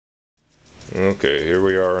Okay, here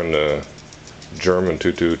we are in the German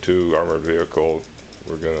 222 armored vehicle.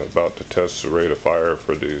 We're about to test the rate of fire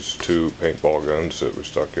for these two paintball guns that were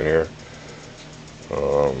stuck in here.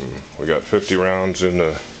 We got 50 rounds in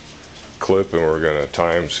the clip, and we're going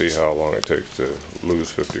to see how long it takes to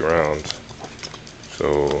lose 50 rounds.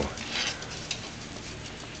 So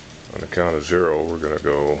on the count of 0, we're going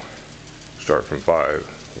to start from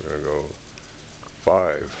 5. We're going to go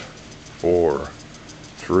 5, 4,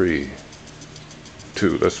 3,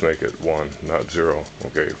 2. Let's make it 1, not 0.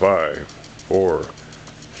 Okay, 5, 4,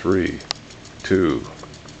 3, 2,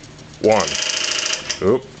 1.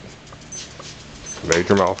 Oop.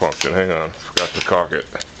 Major malfunction. Hang on. Forgot to cock it.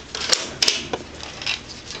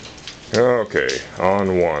 Okay,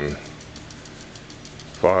 on 1.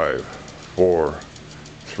 5, 4,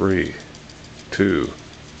 3, 2,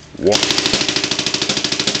 1.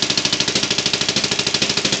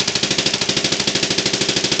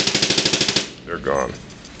 They're gone.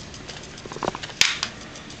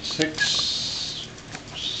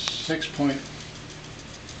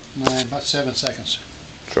 6.9, about 7 seconds.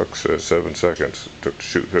 Chuck says 7 seconds it took to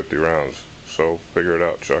shoot 50 rounds. So figure it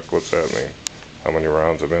out, Chuck. What's that mean? How many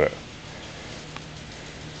rounds a minute?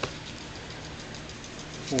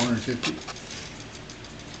 450.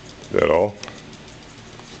 Is that all?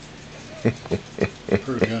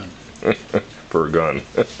 Per gun. Per gun.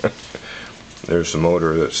 There's the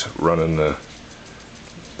motor that's running the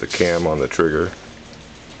cam on the trigger.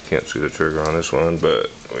 Can't see the trigger on this one, but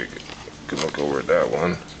we can look over at that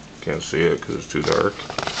one. Can't see it because it's too dark.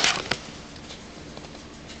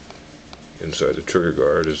 Inside the trigger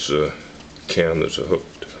guard is a cam that's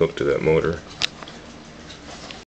hooked to that motor.